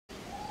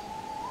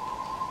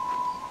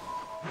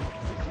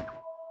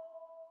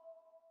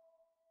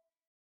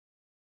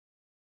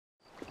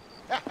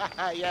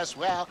Yes,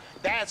 well,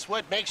 that's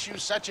what makes you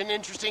such an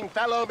interesting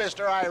fellow,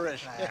 Mr.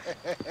 Irish.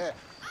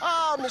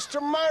 Ah,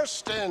 Mr.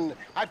 Marston,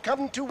 I've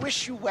come to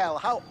wish you well.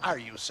 How are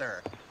you,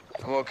 sir?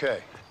 I'm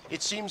okay.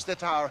 It seems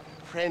that our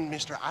friend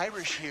Mr.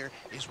 Irish here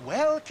is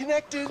well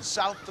connected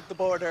south of the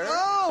border.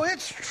 Oh,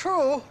 it's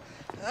true.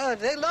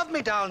 They love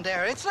me down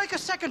there. It's like a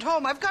second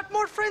home. I've got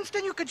more friends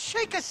than you could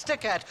shake a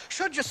stick at,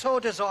 should you so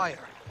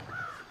desire.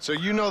 So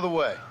you know the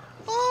way?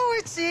 Oh,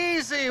 it's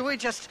easy. We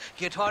just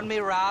get on me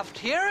raft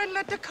here and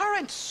let the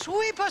current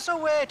sweep us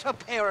away to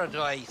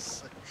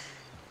paradise.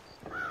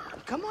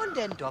 Come on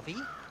then, Dovey.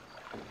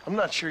 I'm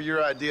not sure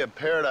your idea of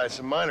paradise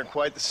and mine are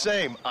quite the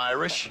same,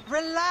 Irish.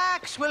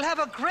 Relax. We'll have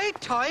a great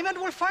time and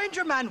we'll find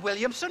your man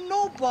Williamson,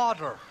 no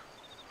bother.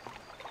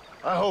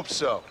 I hope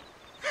so.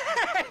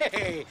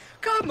 Hey,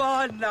 come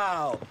on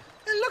now.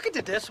 Look at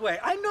it this way.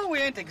 I know we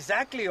ain't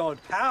exactly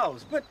old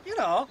pals, but, you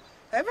know,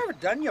 have I ever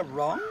done you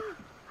wrong?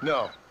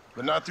 No,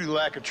 but not through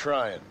lack of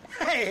trying.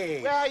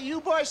 Hey! Well,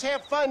 you boys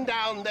have fun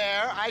down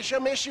there. I shall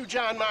miss you,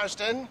 John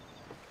Marston.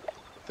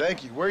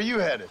 Thank you. Where are you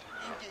headed?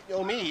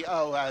 Oh, me?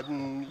 Oh,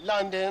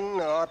 London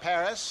or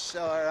Paris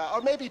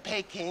or maybe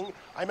Peking.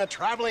 I'm a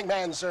traveling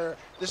man, sir.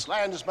 This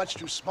land is much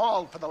too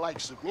small for the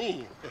likes of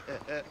me.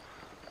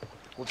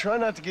 Well, try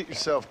not to get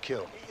yourself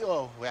killed.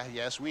 Oh, well,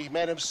 yes, we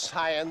men of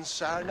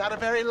science are not a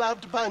very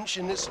loved bunch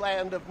in this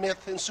land of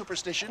myth and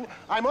superstition.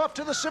 I'm off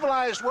to the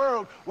civilized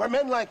world where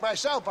men like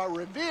myself are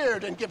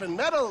revered and given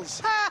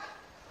medals. Ha!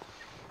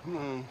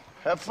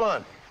 Have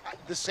fun.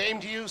 The same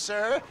to you,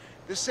 sir.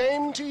 The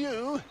same to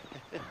you.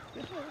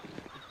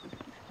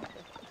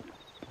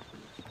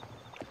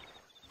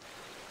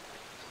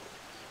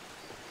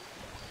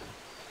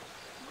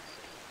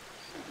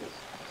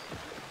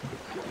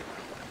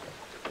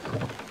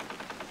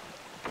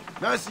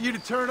 Nice of you to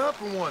turn up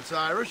for once,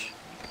 Irish.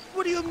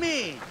 What do you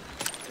mean?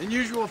 In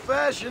usual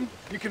fashion,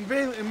 you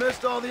conveniently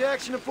missed all the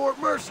action at Fort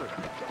Mercer.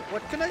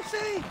 What can I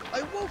say?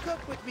 I woke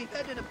up with me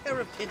head in a pair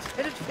of tits,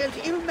 and it felt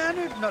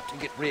ill-mannered not to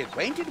get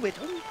reacquainted with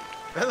him.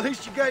 At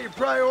least you got your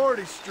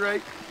priorities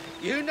straight.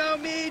 You know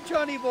me,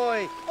 Johnny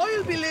boy.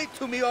 I'll be late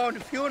to me own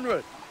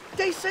funeral.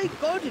 They say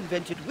God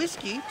invented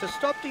whiskey to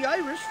stop the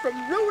Irish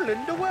from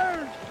ruling the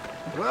world.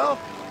 Well,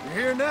 you're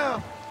here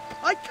now.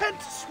 I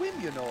can't swim,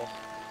 you know.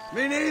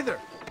 Me neither.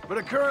 But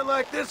a current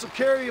like this will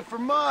carry you for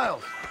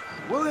miles.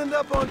 We'll end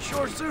up on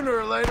shore sooner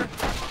or later.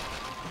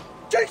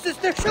 Jesus,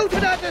 they're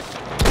shooting at us!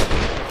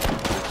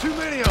 There's too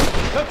many of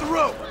them. Cut the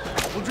rope.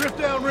 We'll drift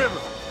downriver.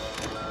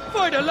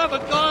 For the love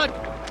of God!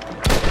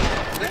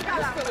 This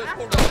fella's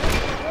hold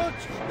on.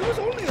 It was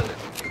only a little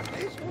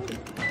place.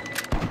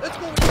 Let's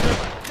go.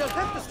 They'll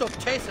have to stop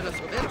chasing us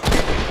eventually.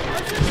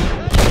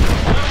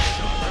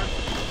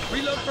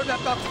 Reload from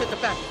that box at the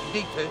back.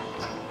 Need to.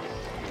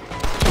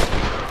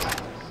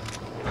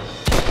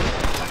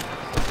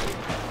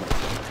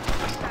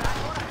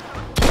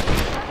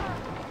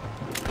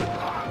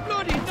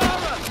 Bloody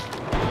Nara!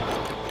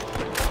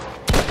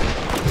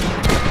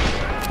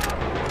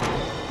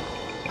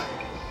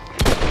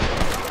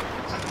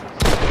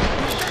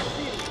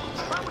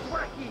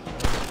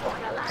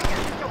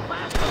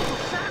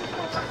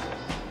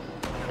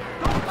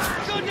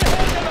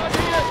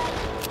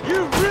 You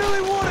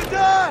really want to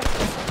die?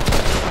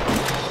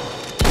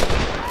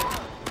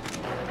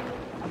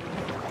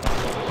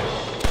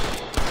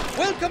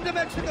 Welcome to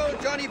Mexico,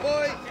 Johnny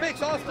boy.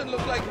 Makes Austin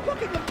look like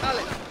Buckingham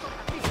Palace.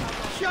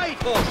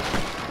 Shite hole.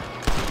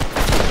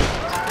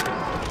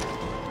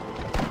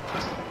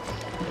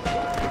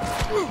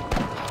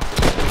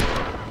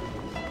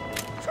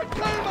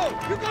 Tranquilmo,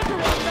 you got the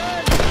wrong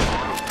man.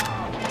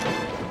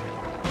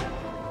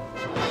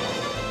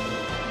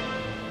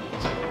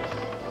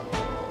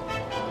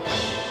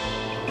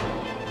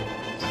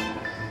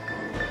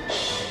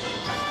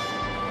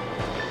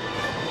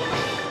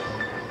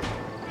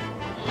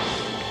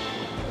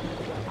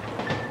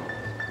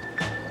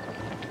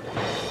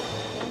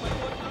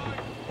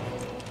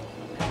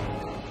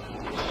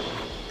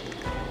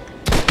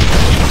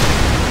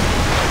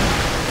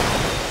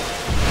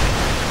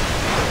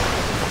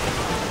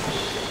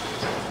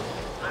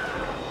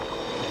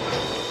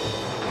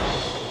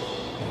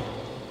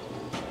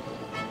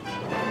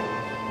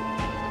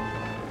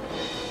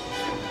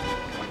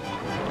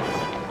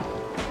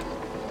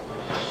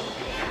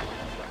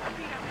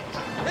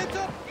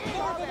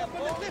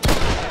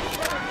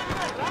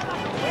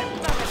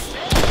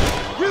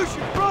 You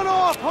should run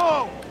off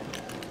home!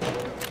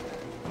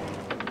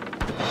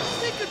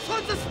 Stinking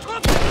sons of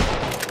stop!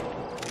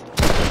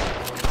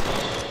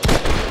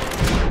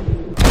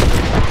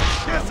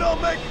 Guess I'll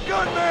make a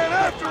gunman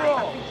after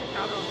all!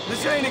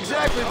 This ain't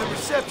exactly the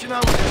reception I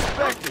was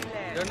expecting.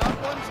 They're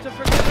not ones to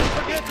forget and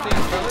forget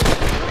these fellas.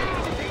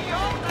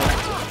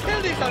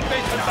 Kill these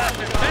unfaithful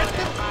bastards,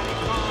 bastard!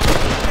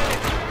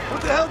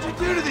 What the hell'd you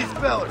do to these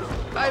fellas?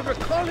 I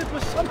recall it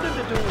was something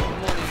to do with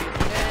money,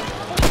 and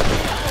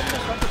some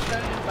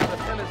misunderstanding by the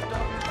fella's daughter.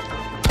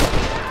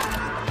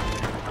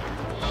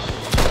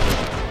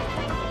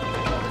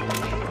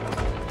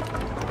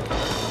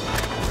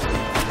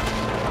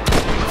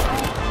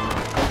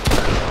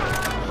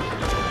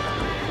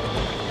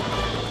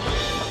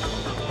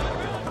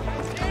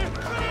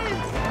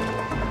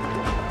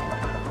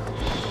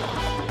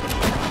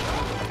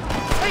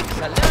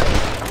 I'm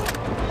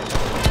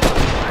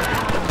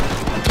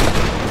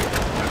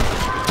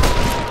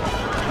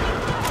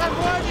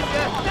warning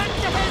you! Back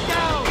the hell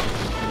down!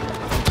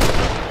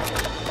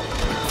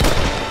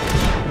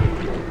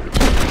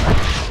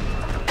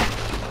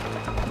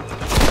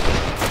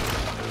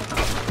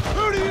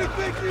 Who do you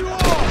think you are?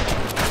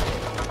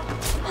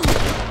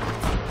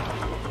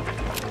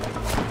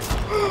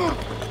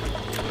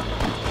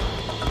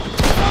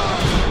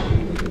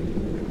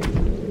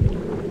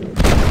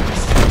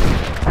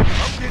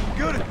 I'm getting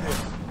good at this.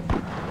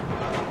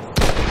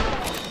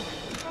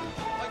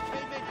 I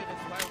came into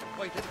this fire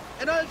fighting,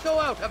 and I'll go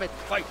out of it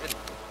fighting.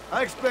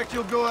 I expect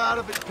you'll go out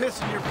of it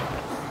pissing your...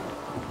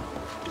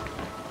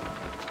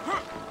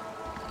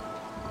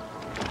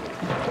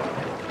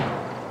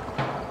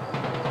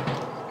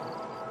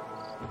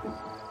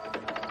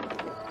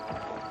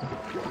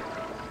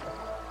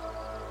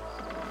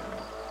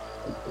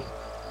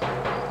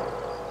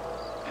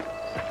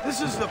 This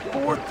is the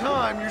 4th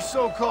time your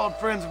so-called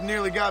friends have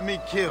nearly got me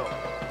killed.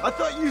 I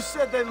thought you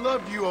said they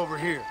loved you over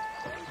here.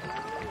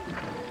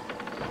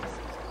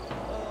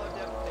 Oh,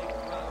 them big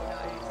brown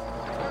eyes.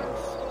 Turn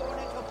stone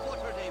into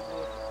butter, they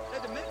would.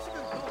 And the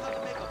Mexicans know how to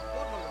make a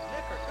bottle of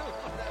liquor, too.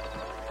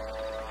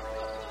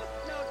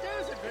 Now,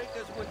 there's a drink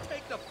that would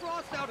take the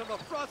frost out of a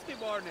frosty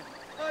morning.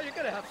 Oh, you're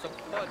gonna have some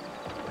fun.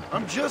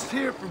 I'm just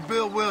here for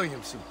Bill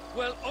Williamson.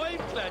 Well, I'm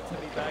glad to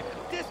be back.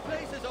 This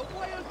place is a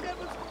wild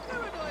devil's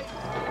paradise.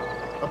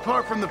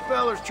 Apart from the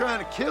fellers trying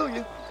to kill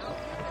you.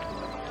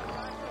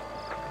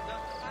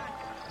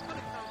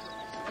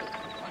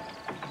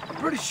 I'm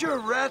pretty sure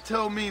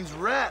ratto means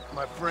rat,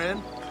 my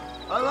friend.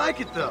 I like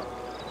it, though.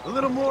 A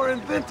little more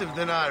inventive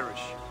than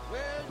Irish.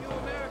 Well, you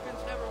Americans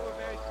never were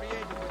very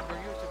creative with your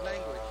use of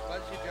language,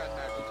 was you, John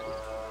Marston?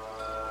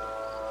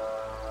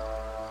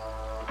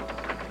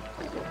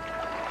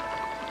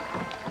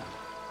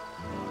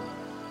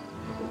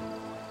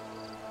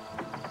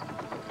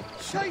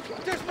 Shite!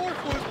 There's more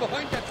fools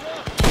behind that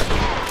rock!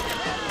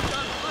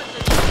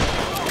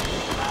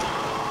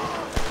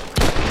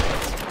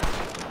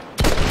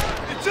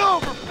 It's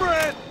over,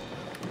 Fred!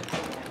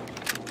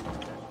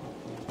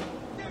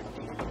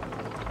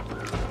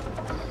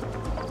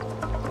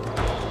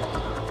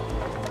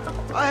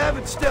 I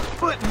haven't stepped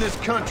foot in this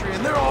country,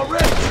 and they're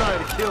already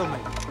trying to kill me.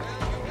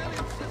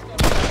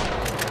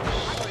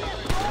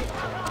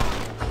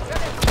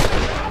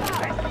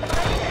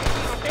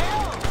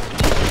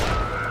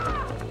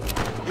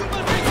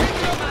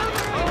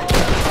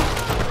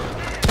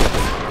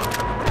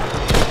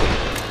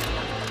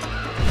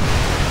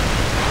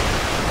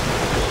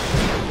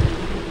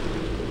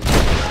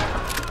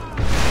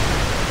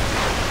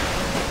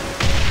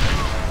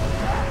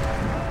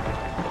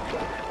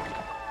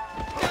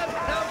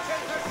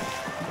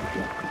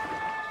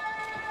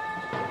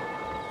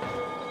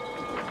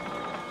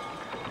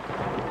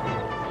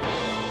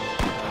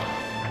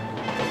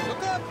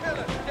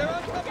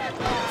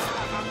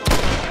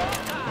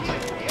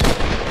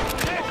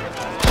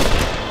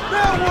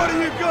 Now what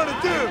are you gonna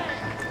do?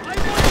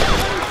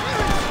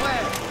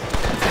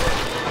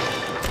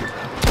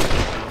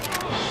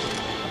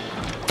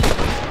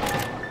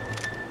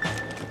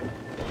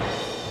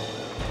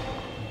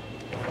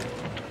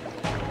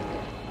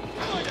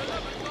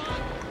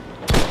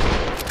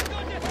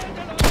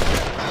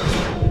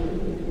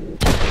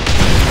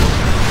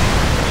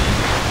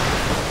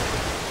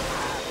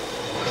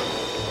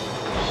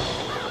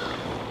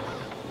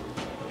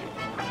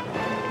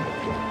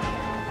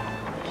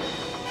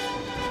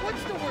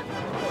 What's the word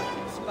for court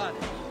in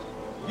Spanish?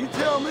 You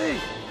tell me.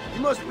 You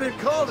must have been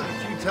called it a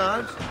few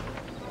times.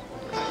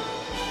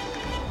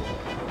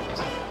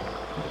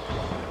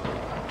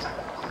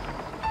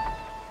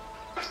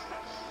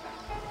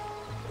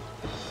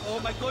 Oh,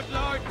 my good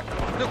lord!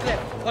 Look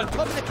left, on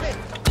top of the cliff!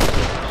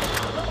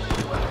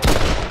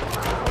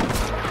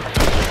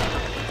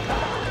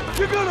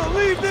 You're gonna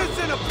leave this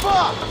in a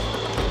box!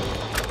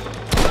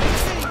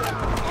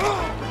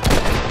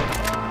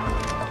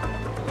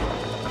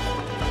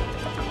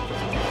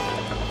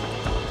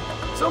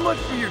 So much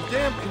for your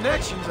damn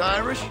connections,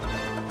 Irish.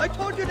 I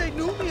told you they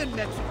knew me in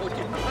Mexico,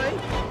 didn't I?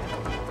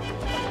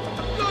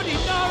 Bloody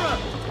Nara!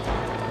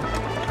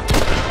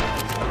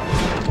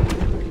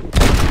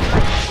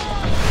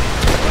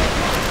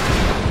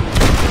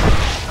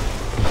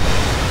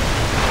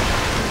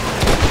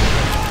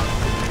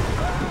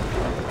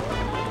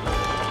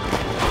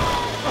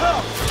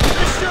 Well,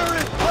 this sure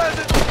is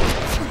pleasant.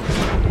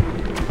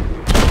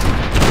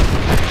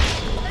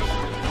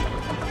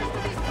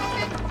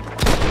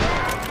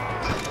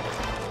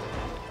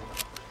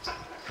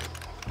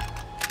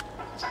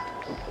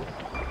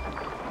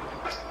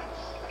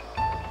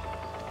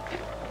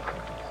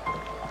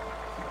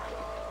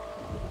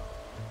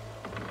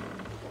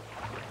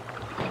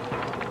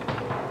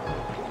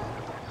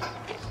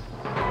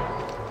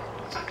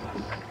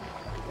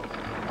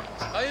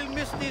 I'll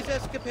miss these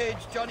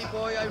escapades, Johnny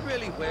boy, I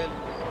really will.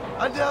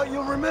 I doubt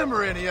you'll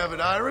remember any of it,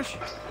 Irish.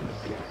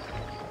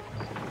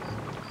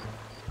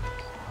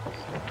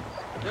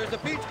 There's a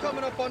beach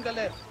coming up on the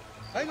left.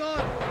 Hang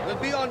on, we'll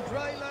be on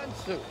dry land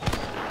soon.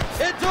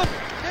 Heads up!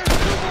 There's 2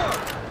 more!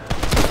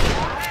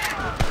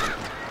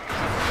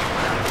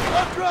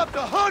 I've dropped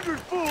 100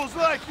 fools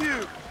like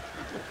you!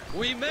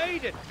 We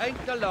made it,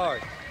 thank the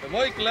Lord. Am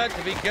I glad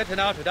to be getting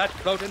out of that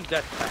floating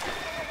death trap.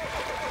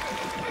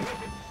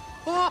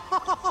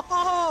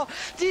 Oh,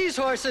 these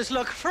horses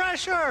look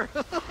fresher.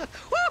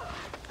 Woo!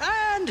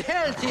 And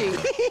healthy.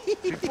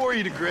 Before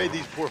you degrade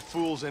these poor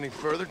fools any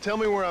further, tell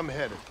me where I'm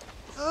headed.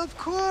 Of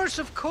course,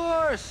 of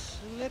course.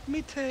 Let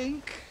me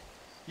think.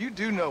 You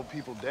do know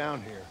people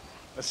down here,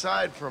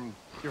 aside from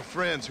your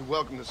friends who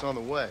welcomed us on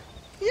the way.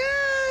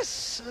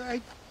 Yes,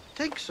 I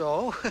think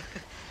so.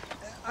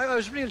 I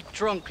was real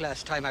drunk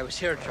last time I was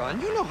here,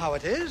 John. You know how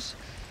it is.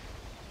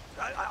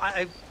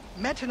 I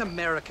met an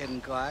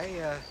American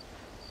guy,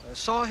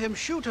 saw him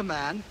shoot a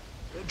man,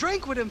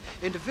 drank with him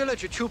in the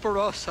village of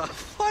Chuparosa.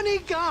 Funny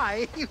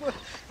guy.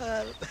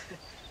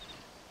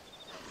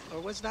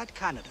 Or was that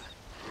Canada?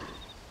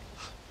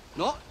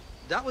 No,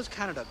 that was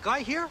Canada.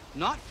 Guy here,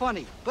 not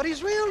funny, but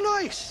he's real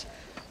nice.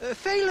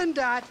 Failing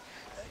that,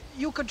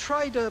 you could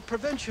try the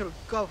provincial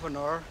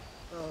governor,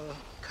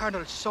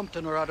 Colonel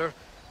something or other,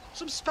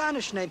 some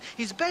Spanish name.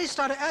 He's based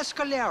out of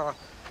Escalera.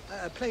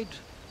 Played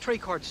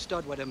 3-card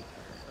stud with him.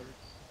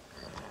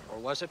 Or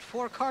was it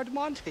 4-card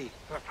Monty?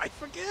 I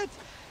forget.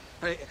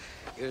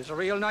 He was a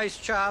real nice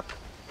chap.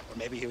 Or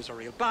maybe he was a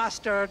real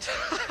bastard.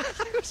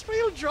 I was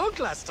real drunk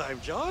last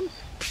time, John.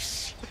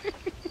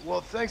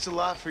 Well, thanks a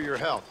lot for your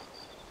help.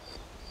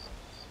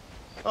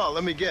 Oh,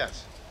 let me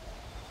guess.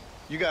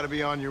 You gotta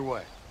be on your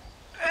way.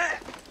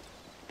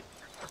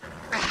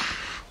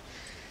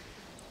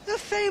 The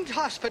famed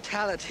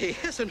hospitality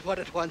isn't what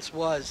it once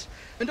was,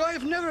 and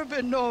I've never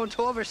been known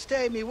to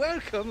overstay me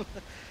welcome.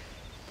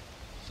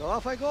 So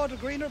off I go to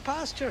greener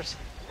pastures.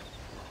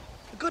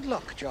 Good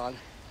luck, John.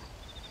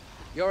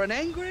 You're an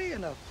angry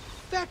and a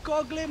feck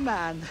ugly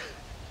man,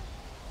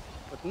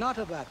 but not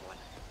a bad one.